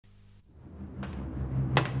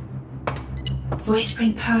Voice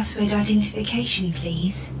print password identification,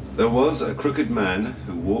 please. There was a crooked man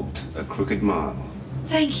who walked a crooked mile.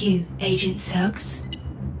 Thank you, Agent Suggs.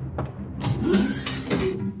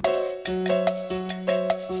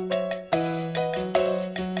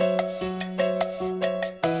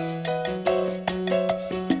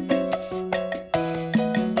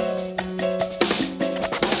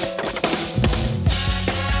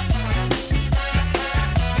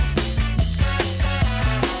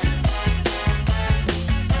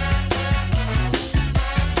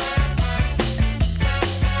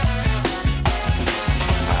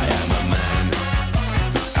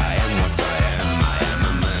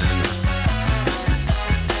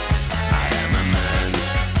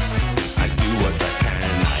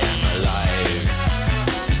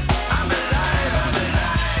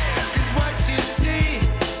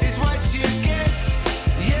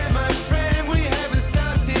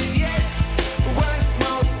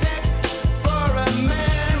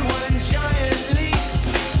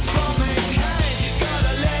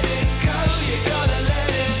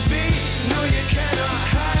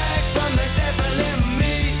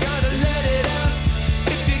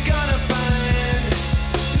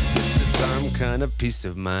 Kind of peace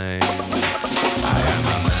of mind. I am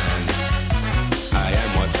a man. I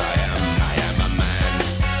am what I am. I am a man.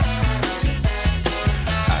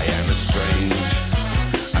 I am a strange.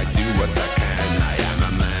 I do what I can. I am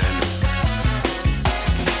a man.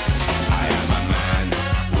 I am a man.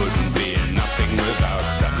 Wouldn't be nothing without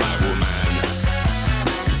my woman.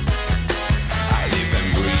 I live and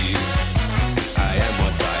breathe. I am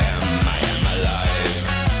what I am. I am alive.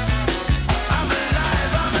 I'm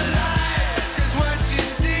alive. I'm alive.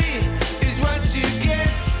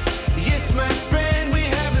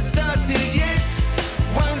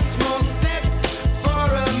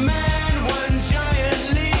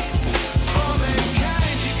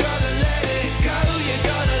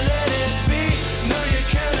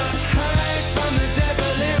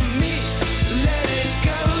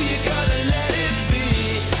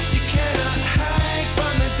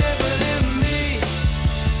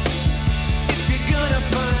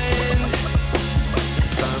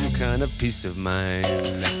 Kind of peace of mind.